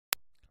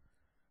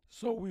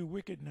So we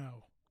wicked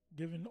now,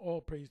 giving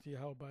all praise to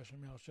Yahweh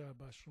Bashem Shah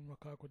Bashem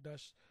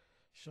Rakakwadash.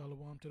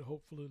 Shalom to the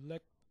hopeful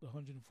elect, the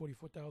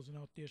 144,000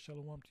 out there.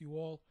 Shalom to you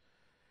all.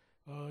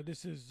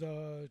 This is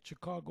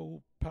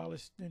Chicago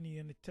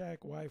Palestinian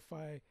attack,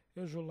 Wi-Fi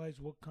Israelites.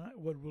 What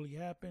really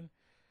happened?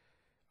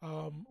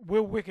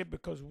 We're wicked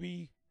because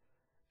we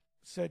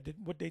said that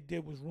what they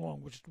did was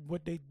wrong, which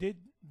what they did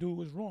do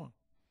was wrong.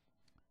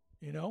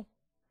 You know,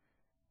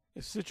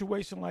 a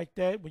situation like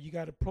that where you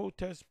got to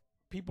protest,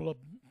 people are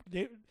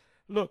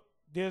look.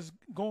 There's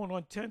going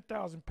on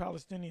 10,000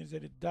 Palestinians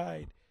that had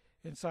died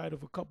inside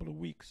of a couple of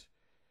weeks,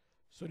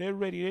 so they're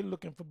ready. They're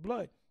looking for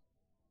blood.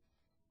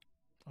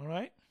 All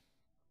right.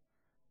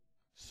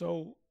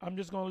 So I'm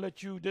just gonna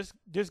let you.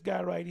 This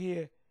guy right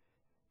here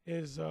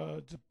is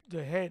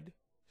the head,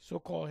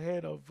 so-called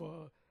head of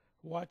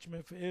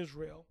Watchmen for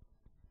Israel.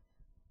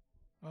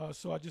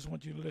 So I just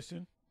want you to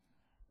listen.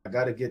 I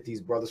got to get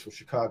these brothers from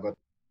Chicago.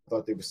 I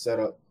thought they were set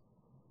up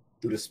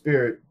through the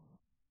Spirit.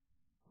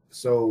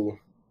 So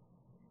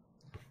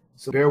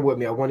bear with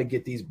me. I want to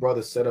get these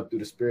brothers set up through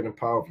the Spirit and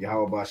power of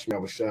Yahweh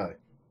Bashem Shai.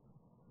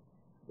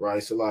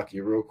 Right,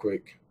 Salakia, real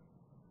quick.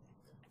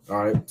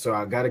 All right, so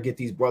I got to get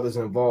these brothers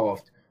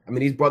involved. I mean,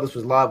 these brothers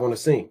was live on the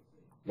scene,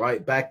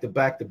 right? Back to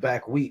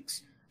back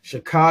weeks.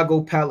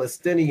 Chicago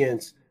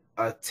Palestinians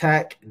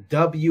attack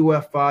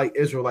WFI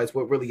Israelites.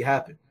 What really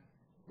happened,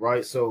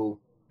 right? So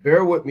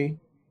bear with me,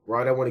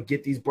 right? I want to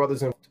get these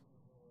brothers in,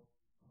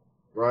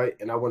 right?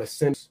 And I want to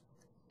send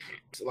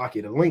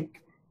Salakia the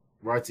link,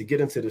 right, to get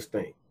into this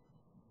thing.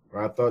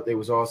 Right? I thought they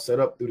was all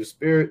set up through the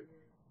Spirit,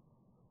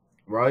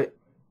 right?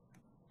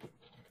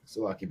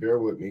 Salakia, bear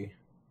with me.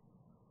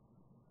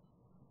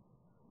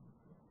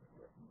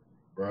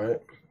 Right.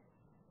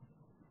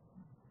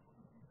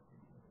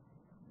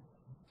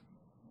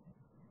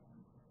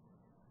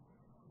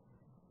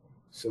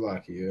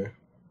 Salakia.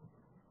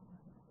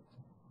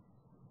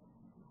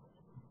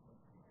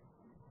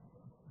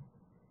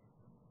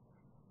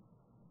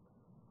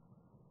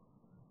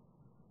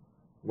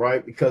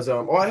 Right, because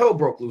all hell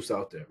broke loose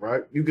out there,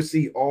 right? You can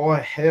see all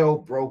hell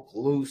broke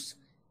loose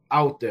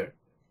out there,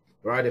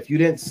 right? If you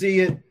didn't see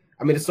it,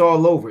 I mean, it's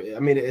all over. I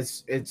mean,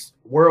 it's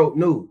world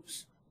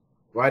news.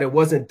 Right, it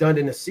wasn't done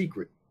in a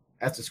secret,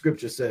 as the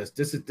scripture says.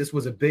 This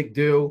was a big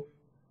deal.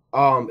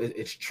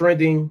 It's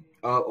trending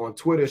on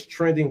Twitter. It's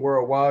trending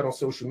worldwide on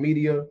social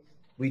media.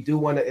 We do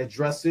want to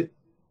address it,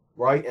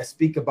 right, and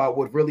speak about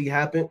what really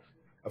happened.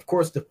 Of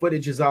course, the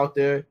footage is out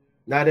there.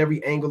 Not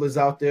every angle is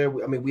out there.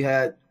 I mean, we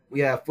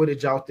have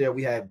footage out there.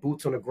 We had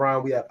boots on the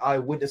ground. We have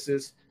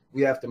eyewitnesses.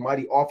 We have the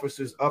mighty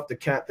officers of the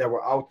camp that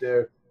were out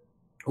there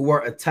who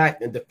were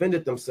attacked and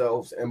defended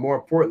themselves, and more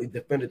importantly,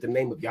 defended the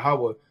name of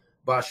Yahweh.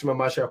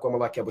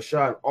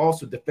 And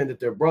also defended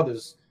their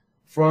brothers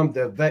from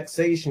the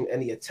vexation and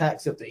the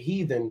attacks of the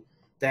heathen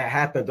that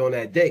happened on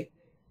that day.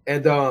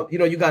 And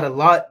you got a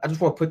lot. I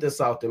just want to put this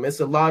out there.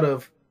 It's a lot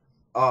of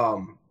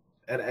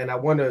and I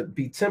want to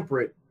be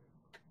temperate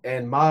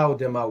and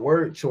mild in my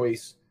word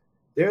choice.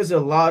 There's a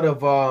lot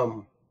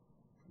of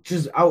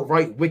just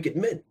outright wicked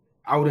men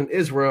out in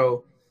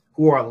Israel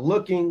who are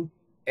looking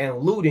and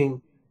looting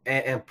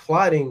and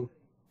plotting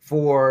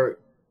for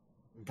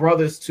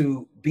brothers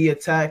to be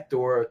attacked,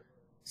 or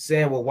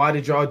saying, well, why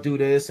did y'all do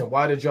this, and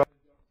why did y'all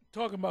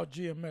talking about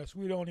GMS?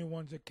 We're the only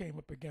ones that came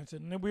up against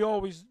it, and then we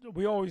always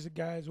the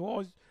guys, we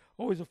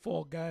always the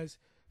fault guys.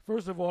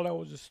 First of all, that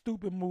was a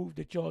stupid move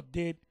that y'all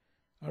did,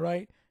 all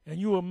right? And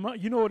you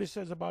know what it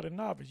says about a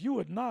novice. You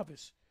a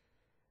novice.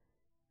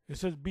 It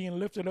says being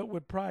lifted up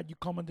with pride, you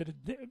come under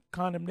the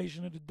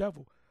condemnation of the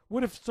devil.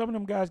 What if some of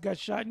them guys got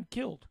shot and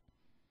killed?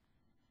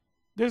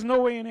 There's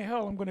no way in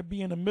hell I'm going to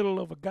be in the middle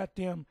of a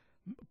goddamn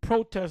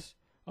protest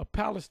of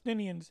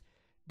Palestinians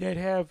that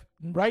have,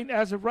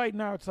 as of right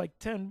now, it's like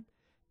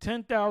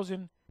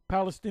 10,000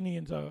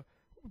 Palestinians.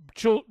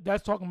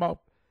 That's talking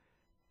about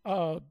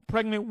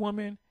pregnant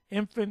women,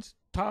 infants,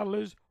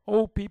 toddlers,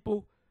 old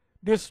people.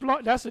 That's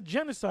a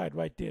genocide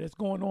right there that's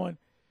going on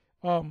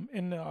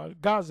in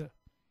Gaza.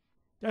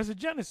 That's a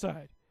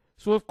genocide.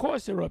 So of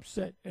course they're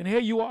upset. And here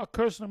you are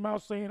cursing them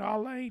out, saying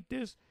Allah ain't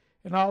this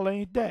and Allah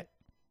ain't that.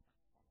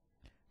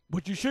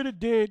 What you should have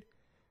did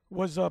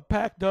was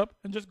packed up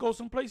and just go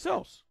someplace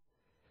else.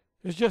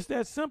 It's just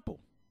that simple.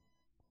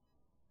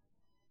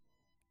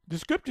 The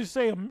scriptures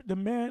say the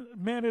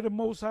man of the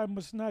Most High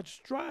must not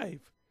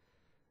strive.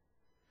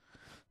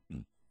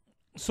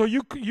 So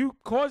you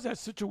cause that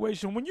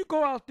situation. When you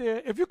go out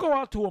there, if you go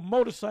out to a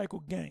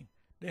motorcycle gang,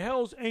 the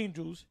Hells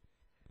Angels,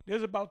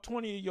 there's about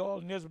 20 of y'all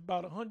and there's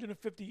about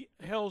 150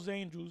 Hells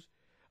Angels.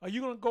 Are you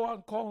going to go out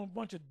and call them a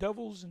bunch of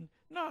devils? And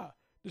nah,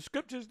 the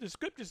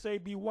scriptures say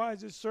be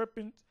wise as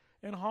serpents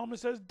and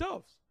harmless as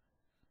doves.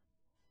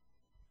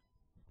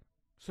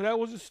 So that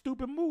was a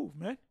stupid move,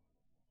 man.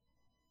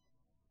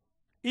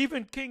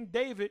 Even King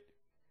David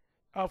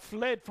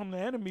fled from the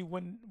enemy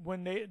when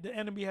the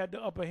enemy had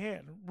the upper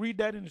hand. Read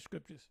that in the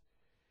scriptures.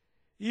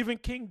 Even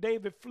King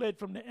David fled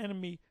from the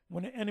enemy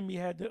when the enemy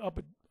had the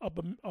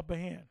upper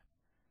hand.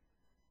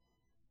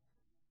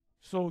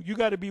 So you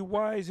got to be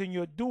wise in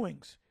your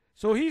doings.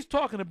 So he's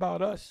talking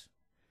about us.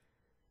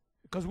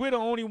 because we're the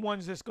only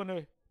ones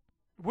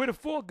we're the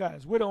four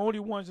guys. We're the only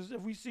ones that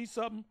if we see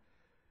something,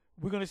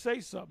 we're going to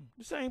say something.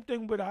 The same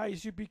thing with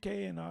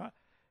ISUPK and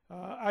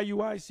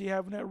IUIC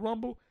having that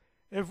rumble.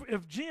 If a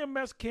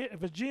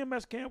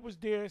GMS camp was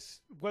there,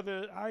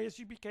 whether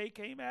ISUPK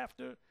came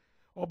after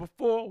or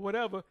before or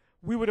whatever,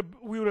 we would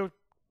have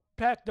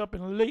packed up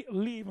and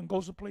leave and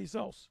go someplace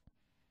else.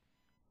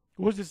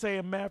 What does it say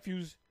in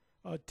Matthew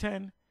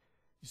 10?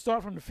 You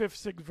start from the 5th,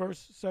 6th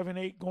verse, 7,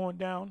 8, going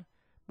down,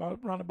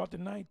 around about the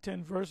 9th,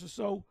 10th verse or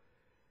so.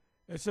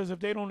 It says, if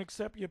they don't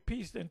accept your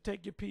peace, then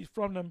take your peace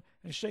from them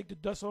and shake the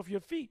dust off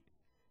your feet.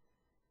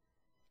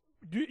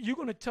 You're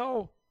going to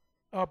tell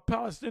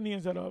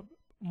Palestinians that are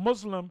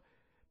Muslim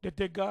that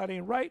their God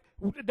ain't right?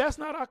 That's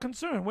not our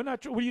concern. We're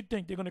not. What do you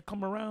think? They're going to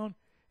come around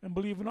and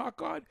believe in our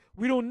God?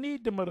 We don't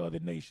need them at other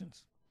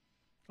nations.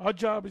 Our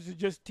job is to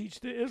just teach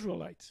the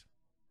Israelites.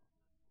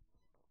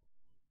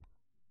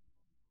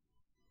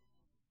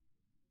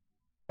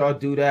 Y'all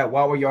do that.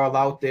 Why were y'all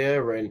out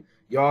there and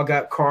y'all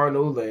got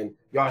carnal and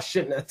y'all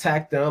shouldn't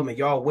attack them and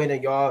y'all went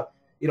and y'all,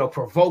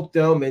 provoke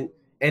them and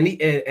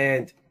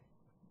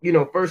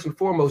first and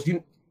foremost,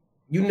 you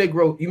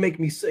Negro, you make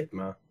me sick,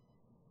 man.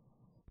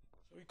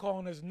 So he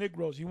calling us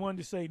Negroes. He wanted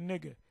to say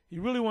nigger. He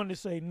really wanted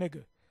to say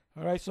nigger.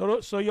 All right.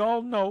 So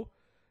y'all know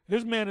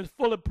this man is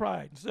full of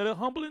pride. Instead of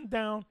humbling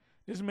down,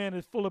 this man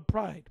is full of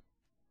pride.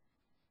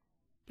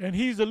 And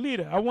he's a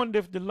leader. I wonder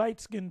if the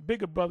light-skinned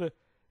bigger brother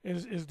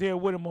is there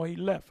with him or he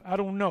left. I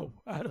don't know.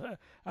 I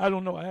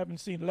don't know. I haven't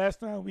seen. Last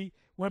time we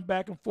went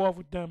back and forth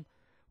with them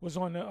was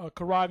on the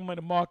Karagma,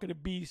 the Mark of the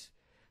Beast.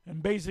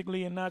 And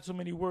basically, in not so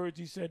many words,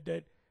 he said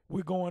that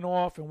we're going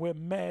off and we're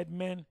mad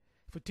men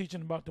for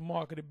teaching about the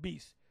Mark of the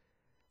Beast.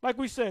 Like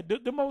we said,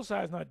 the Most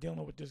High is not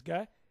dealing with this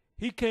guy.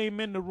 He came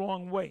in the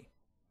wrong way.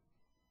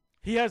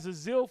 He has a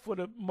zeal for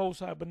the Most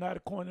High, but not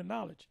according to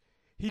knowledge.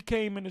 He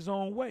came in his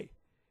own way.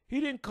 He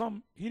didn't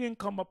come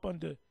up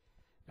under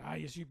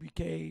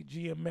ISUPK,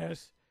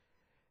 GMS,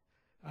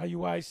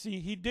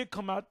 IUIC. He did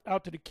come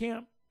out to the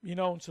camp,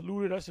 and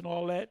saluted us and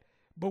all that.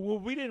 But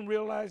what we didn't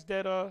realize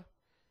that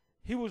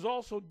he was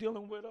also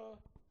dealing with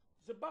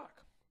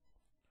Zabak.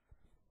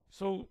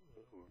 So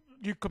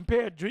you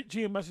compare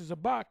GMS and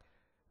Zabak,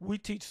 we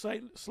teach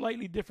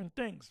slightly different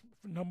things.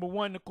 Number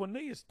one, the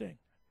Cornelius thing.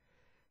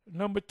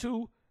 Number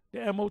two, the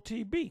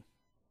MOTB.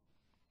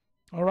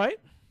 All right?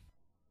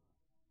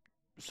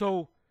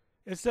 So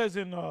it says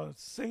in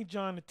St.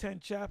 John the 10th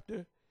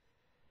chapter,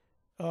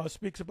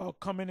 speaks about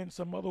coming in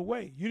some other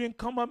way. You didn't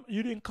come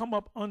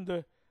up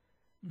under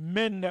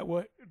men that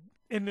were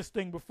in this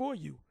thing before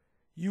you.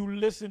 You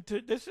listen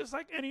to this, just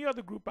like any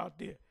other group out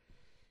there.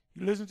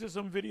 You listen to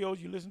some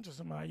videos, you listen to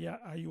some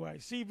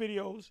IUIC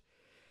videos,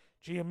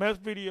 GMS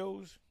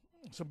videos,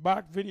 some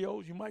Bach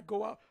videos. You might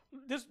go out.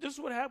 This is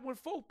what happened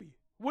with FOPI.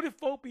 What did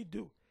FOPI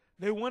do?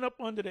 They went up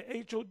under the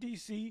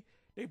HODC.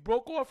 They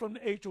broke off from the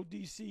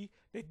HODC.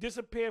 They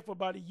disappeared for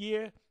about a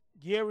year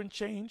and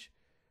change,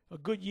 a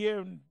good year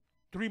and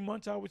 3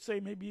 months, I would say,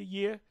 maybe a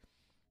year.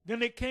 Then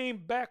they came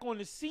back on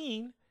the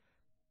scene,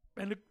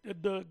 and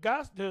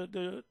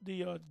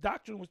the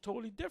doctrine was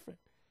totally different.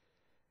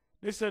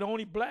 They said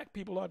only black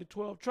people are the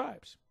 12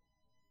 tribes.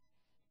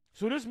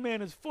 So this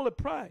man is full of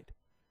pride.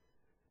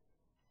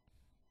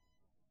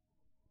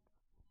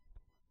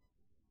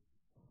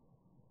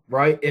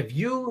 Right?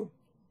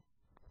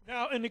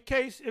 Now, in the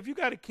case, if you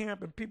got a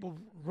camp and people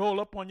roll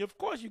up on you, of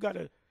course you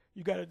gotta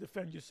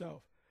defend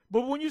yourself.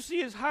 But when you see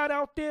it's hot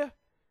out there,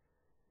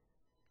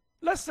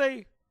 let's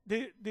say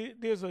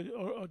there's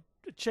a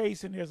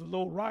chase and there's a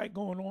little riot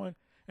going on,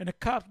 and the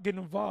cops get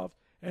involved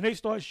and they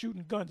start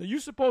shooting guns. Are you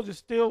supposed to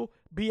still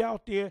be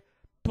out there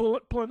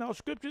pulling out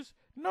scriptures?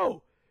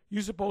 No.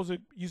 You're supposed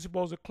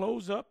to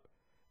close up.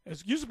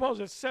 You're supposed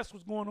to assess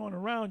what's going on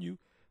around you,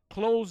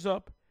 close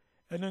up,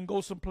 and then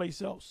go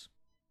someplace else.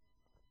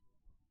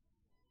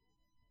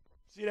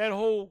 See that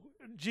whole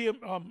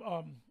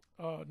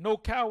no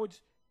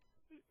cowards.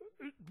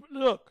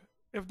 Look,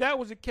 if that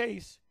was the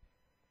case,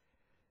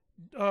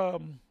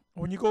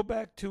 when you go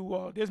back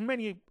to there's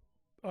many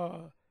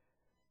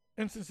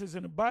instances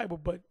in the Bible,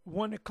 but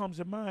one that comes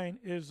to mind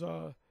is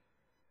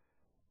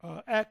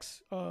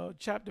Acts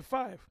chapter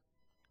 5.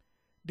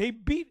 They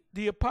beat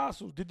the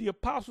apostles. Did the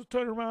apostles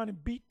turn around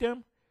and beat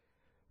them?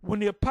 When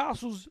the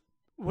apostles,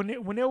 when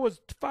there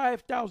was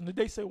 5,000, did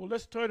they say, well,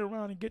 let's turn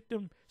around and get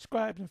them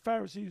scribes and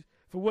Pharisees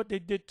for what they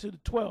did to the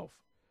 12?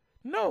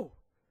 No.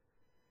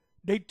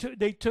 They took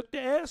the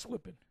ass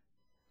whipping.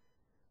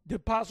 The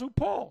apostle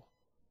Paul,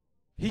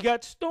 he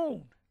got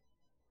stoned.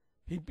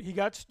 He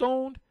got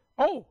stoned.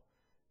 Oh,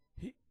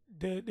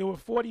 there were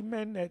 40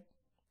 men that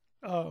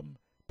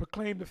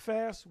proclaimed the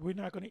fast. We're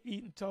not going to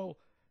eat until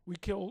we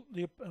kill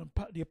the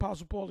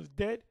apostle Paul is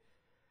dead.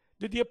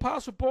 Did the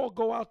apostle Paul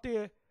go out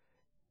there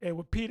and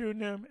with Peter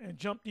and them and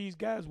jump these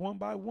guys one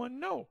by one?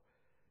 No.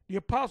 The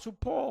apostle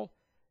Paul,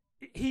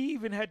 he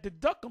even had to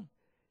duck them.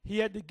 He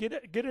had to get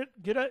it.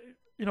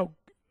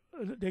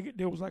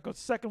 There was like a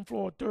second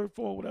floor, third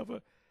floor, whatever,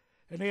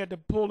 and they had to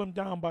pull him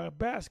down by a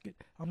basket.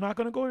 I'm not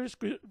going to go to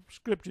the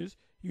scriptures.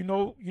 You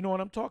know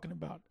what I'm talking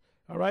about.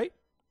 All right?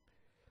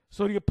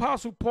 So the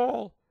Apostle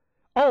Paul,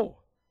 oh,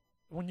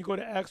 when you go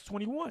to Acts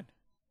 21,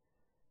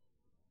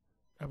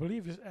 I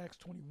believe it's Acts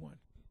 21,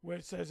 where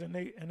it says, and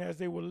as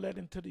they were led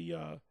into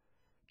the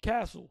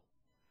castle,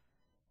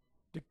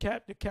 the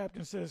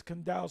captain says,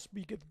 "Can thou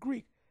speaketh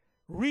Greek?"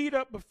 Read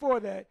up before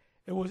that.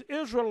 It was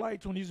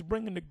Israelites when he's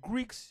bringing the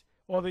Greeks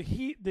or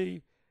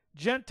the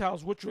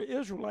Gentiles, which were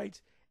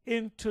Israelites,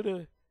 into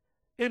the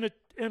inner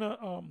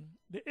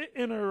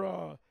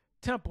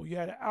temple. You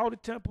had an outer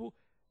temple,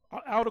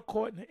 outer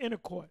court, and an inner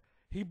court.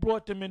 He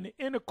brought them in the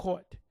inner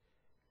court.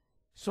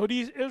 So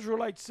these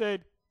Israelites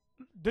said,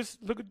 "This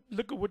look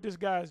at what this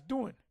guy is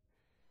doing.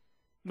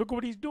 Look at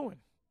what he's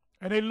doing,"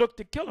 and they looked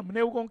to kill him, and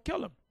they were going to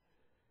kill him.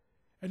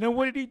 And then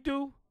what did he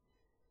do?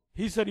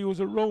 He said he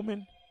was a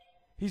Roman.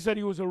 He said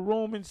he was a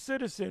Roman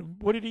citizen.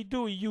 What did he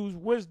do? He used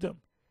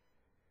wisdom,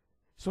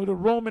 so the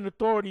Roman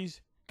authorities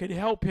could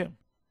help him.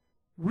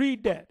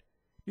 Read that.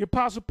 The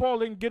Apostle Paul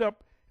didn't get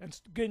up and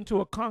get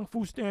into a kung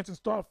fu stance and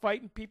start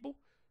fighting people.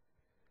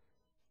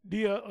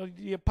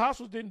 The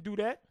apostles didn't do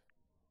that.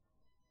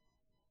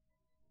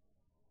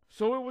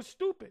 So it was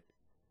stupid.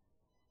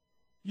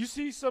 You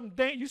see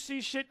you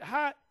see shit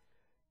hot.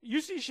 You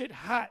see shit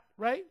hot,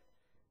 right?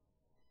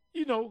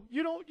 You know,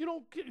 you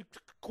don't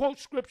quote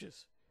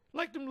scriptures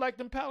like them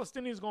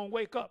Palestinians gonna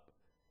wake up.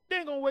 They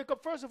ain't gonna wake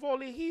up. First of all,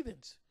 they're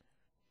heathens.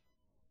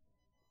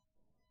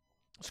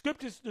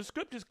 The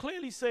scriptures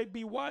clearly say,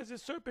 "Be wise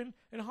as a serpent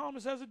and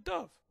harmless as a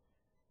dove."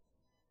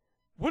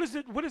 What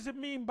does it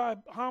mean by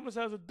harmless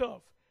as a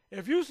dove?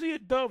 If you see a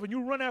dove and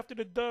you run after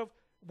the dove,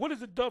 what is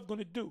the dove going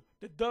to do?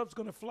 The dove's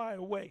going to fly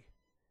away.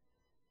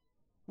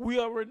 We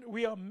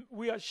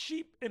are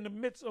sheep in the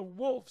midst of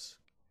wolves.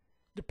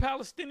 The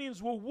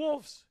Palestinians were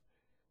wolves.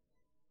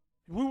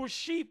 We were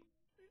sheep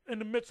in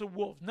the midst of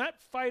wolves,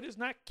 not fighters,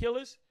 not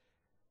killers.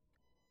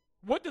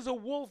 What does a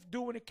wolf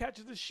do when it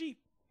catches a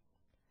sheep?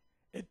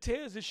 It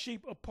tears the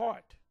sheep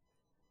apart.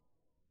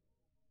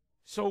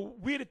 So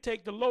we're to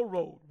take the low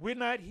road. We're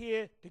not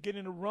here to get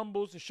into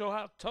rumbles to show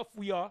how tough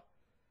we are.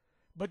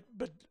 But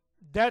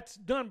that's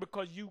done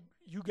because you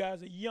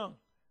guys are young.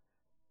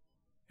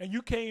 And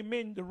you came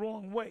in the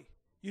wrong way.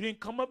 You didn't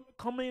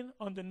come in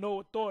under no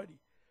authority.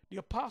 The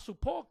Apostle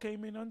Paul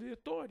came in under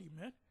authority,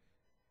 man.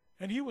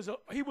 And he was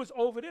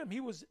over them.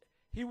 He was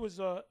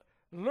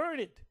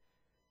learned.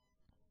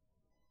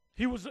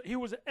 He was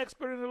an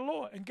expert in the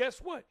law. And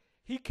guess what?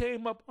 He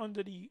came up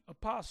under the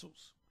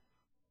apostles.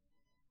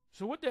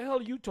 So what the hell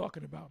are you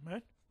talking about,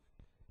 man?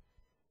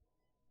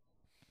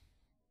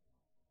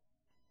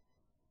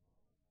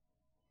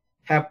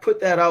 Have put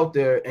that out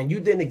there, and you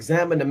didn't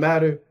examine the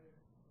matter,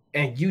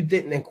 and you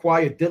didn't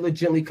inquire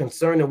diligently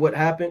concerning what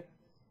happened,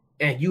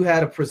 and you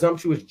had a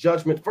presumptuous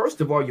judgment. First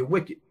of all, you're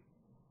wicked.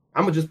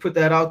 I'm going to just put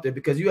that out there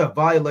because you have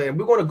violated, and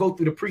we're going to go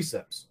through the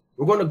precepts.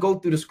 We're going to go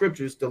through the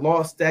scriptures, the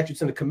law,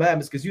 statutes, and the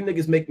commandments because you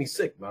niggas make me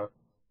sick, man.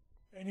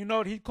 And you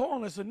know, he's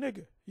calling us a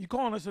nigga. He's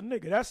calling us a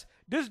nigga.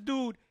 This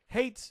dude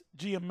hates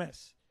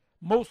GMS.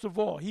 Most of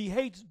all, he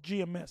hates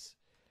GMS.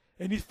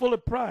 And he's full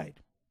of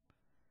pride.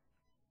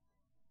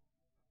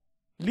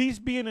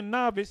 Least being a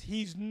novice,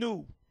 he's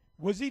new.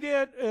 Was he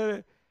there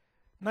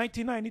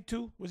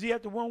 1992? Was he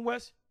at the One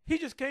West? He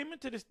just came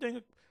into this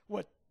thing,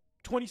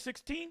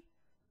 2016?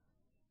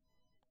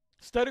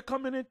 Instead of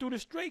coming in through the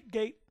straight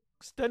gate,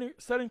 instead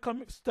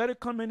of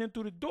coming in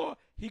through the door,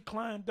 he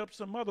climbed up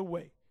some other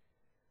way.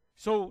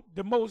 So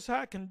the Most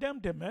High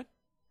condemned him, man.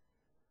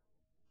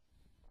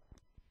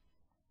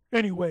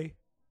 Anyway,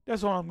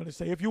 that's all I'm going to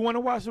say. If you want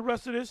to watch the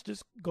rest of this,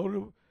 just go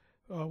to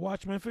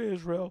Watchmen for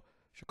Israel,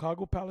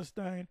 Chicago,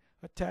 Palestine,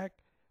 attack,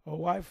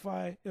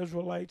 Wi-Fi,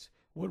 Israelites,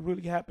 what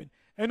really happened.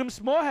 And them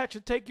small hats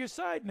should take your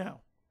side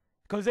now.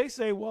 Because they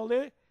say, well,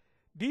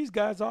 these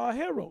guys are our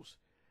heroes.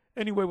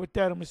 Anyway, with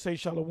that, I'm going to say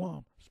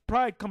shalom.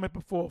 Pride cometh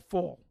before a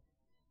fall.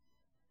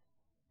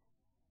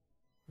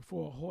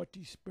 Before a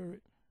haughty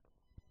spirit.